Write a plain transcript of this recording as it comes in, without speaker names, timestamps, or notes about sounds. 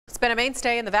been a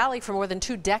mainstay in the valley for more than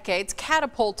 2 decades,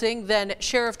 catapulting then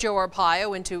Sheriff Joe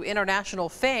Arpaio into international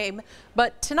fame.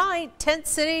 But tonight, Tent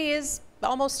City is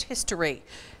almost history.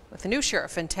 With the new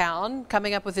sheriff in town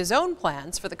coming up with his own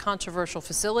plans for the controversial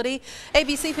facility,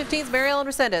 ABC 15's Mary Ellen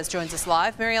Resendez joins us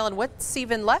live. Mary Ellen, what's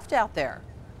even left out there?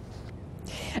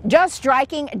 Just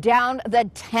striking down the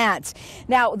tents.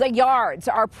 Now, the yards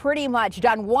are pretty much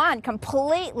done. One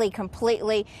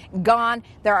completely gone.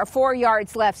 There are 4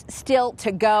 yards left still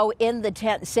to go in the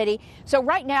tent city. So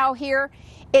right now here,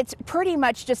 it's pretty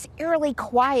much just eerily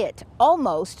quiet,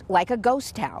 almost like a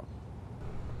ghost town.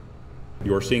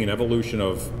 You're seeing an evolution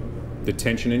of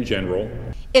detention in general.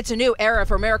 It's a new era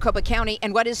for Maricopa County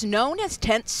and what is known as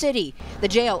Tent City. The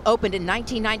jail opened in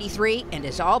 1993 and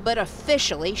is all but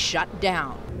officially shut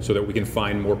down. So that we can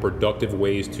find more productive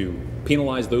ways to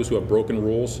penalize those who have broken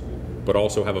rules, but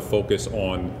also have a focus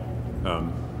on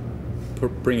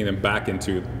bringing them back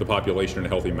into the population in a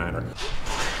healthy manner.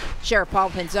 Sheriff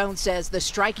Penzone says the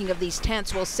striking of these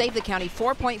tents will save the county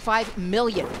 $4.5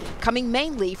 million, coming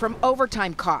mainly from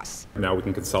overtime costs. Now we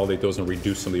can consolidate those and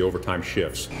reduce some of the overtime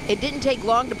shifts. It didn't take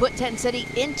long to put Tent City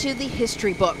into the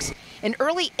history books. In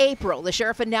early April, the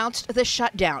sheriff announced the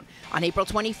shutdown. On April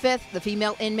 25th, the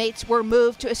female inmates were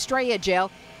moved to Estrella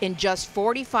Jail in just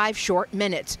 45 short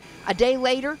minutes. A day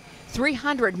later,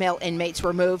 300 male inmates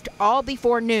were moved, all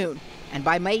before noon. And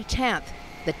by May 10th,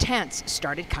 the tents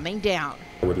started coming down.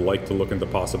 I would like to look into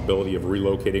the possibility of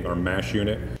relocating our MASH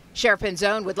unit. Sheriff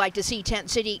Penzone would like to see Tent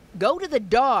City go to the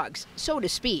dogs, so to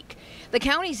speak. The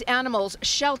county's animals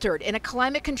sheltered in a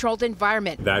climate-controlled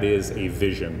environment. That is a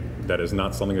vision. That is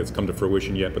not something that's come to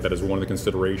fruition yet, but that is one of the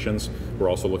considerations. We're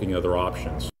also looking at other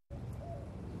options.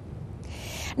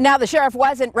 Now, the sheriff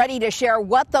wasn't ready to share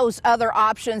what those other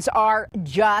options are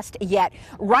just yet.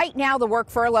 Right now, the work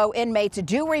furlough inmates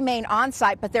do remain on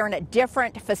site, but they're in a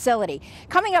different facility.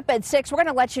 Coming up at 6, we're going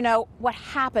to let you know what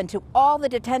happened to all the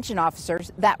detention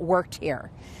officers that worked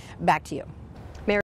here. Back to you.